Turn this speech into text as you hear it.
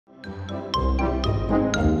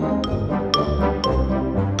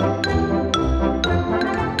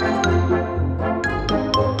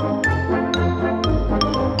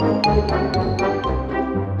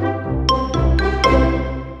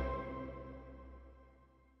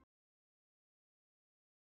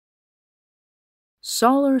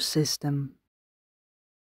Solar system.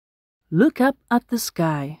 Look up at the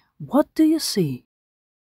sky. What do you see?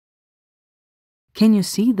 Can you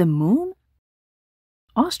see the moon?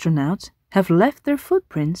 Astronauts have left their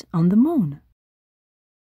footprints on the moon.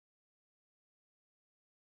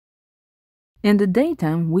 In the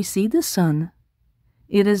daytime, we see the sun.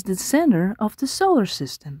 It is the center of the solar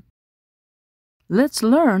system. Let's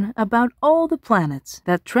learn about all the planets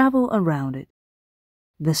that travel around it.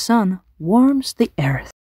 The sun warms the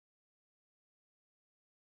earth.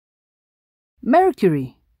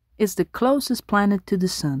 Mercury is the closest planet to the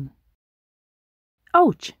sun.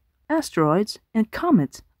 Ouch! Asteroids and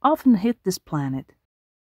comets often hit this planet.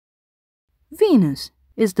 Venus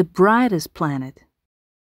is the brightest planet.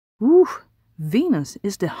 Woo! Venus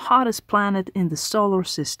is the hottest planet in the solar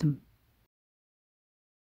system.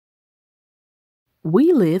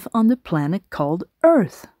 We live on the planet called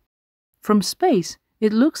Earth. From space,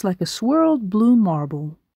 it looks like a swirled blue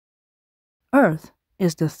marble. Earth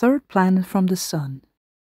is the third planet from the sun.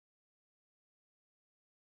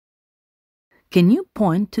 Can you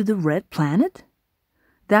point to the red planet?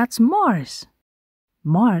 That's Mars.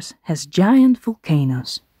 Mars has giant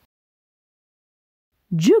volcanoes.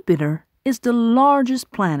 Jupiter is the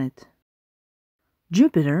largest planet.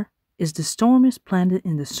 Jupiter is the stormiest planet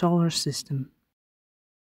in the solar system.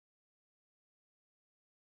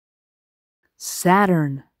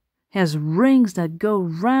 Saturn has rings that go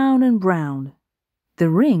round and round. The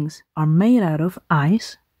rings are made out of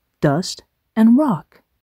ice, dust, and rock.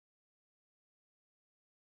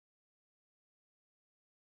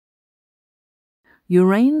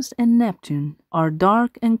 Uranus and Neptune are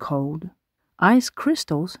dark and cold. Ice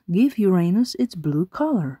crystals give Uranus its blue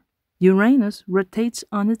color. Uranus rotates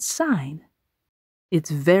on its side. It's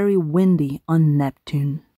very windy on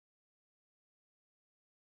Neptune.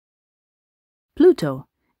 Pluto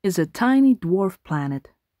is a tiny dwarf planet,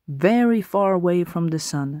 very far away from the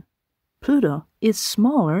sun. Pluto is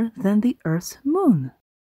smaller than the Earth's moon.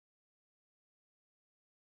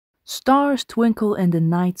 Stars twinkle in the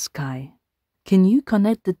night sky. Can you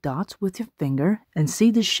connect the dots with your finger and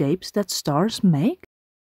see the shapes that stars make?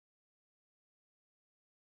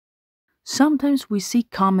 Sometimes we see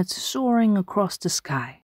comets soaring across the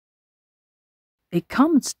sky. A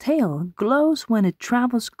comet's tail glows when it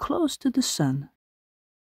travels close to the sun.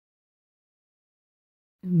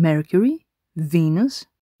 Mercury, Venus,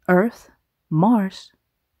 Earth, Mars,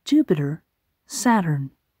 Jupiter,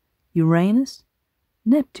 Saturn, Uranus,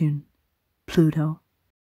 Neptune, Pluto.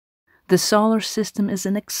 The solar system is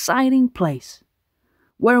an exciting place.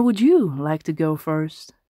 Where would you like to go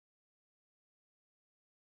first?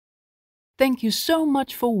 Thank you so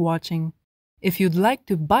much for watching. If you'd like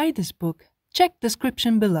to buy this book, check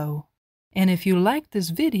description below. And if you liked this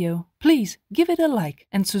video, please give it a like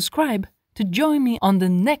and subscribe to join me on the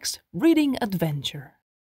next reading adventure.